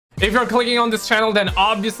If you're clicking on this channel, then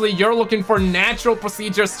obviously you're looking for natural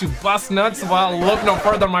procedures to bust nuts. Well, look no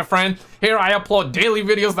further, my friend. Here I upload daily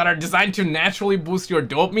videos that are designed to naturally boost your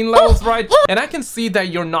dopamine levels, right? And I can see that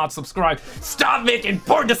you're not subscribed. Stop making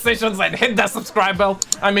poor decisions and hit that subscribe bell.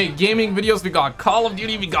 I make gaming videos. We got Call of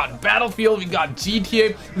Duty, we got Battlefield, we got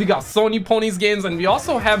GTA, we got Sony Ponies games, and we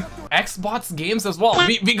also have Xbox games as well.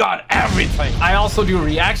 We got everything. I also do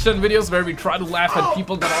reaction videos where we try to laugh at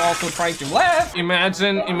people that are also trying to laugh.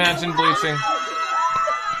 Imagine bleaching.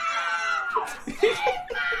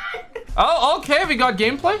 Oh, okay, we got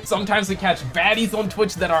gameplay. Sometimes we catch baddies on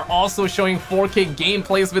Twitch that are also showing 4K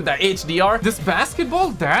gameplays with the HDR. This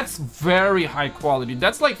basketball, that's very high quality.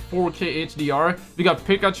 That's like 4K HDR. We got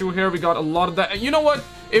Pikachu here. We got a lot of that. You know what?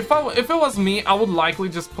 If it was me, I would likely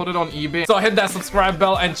just put it on eBay. So hit that subscribe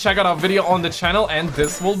bell and check out our video on the channel, and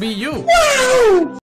this will be you.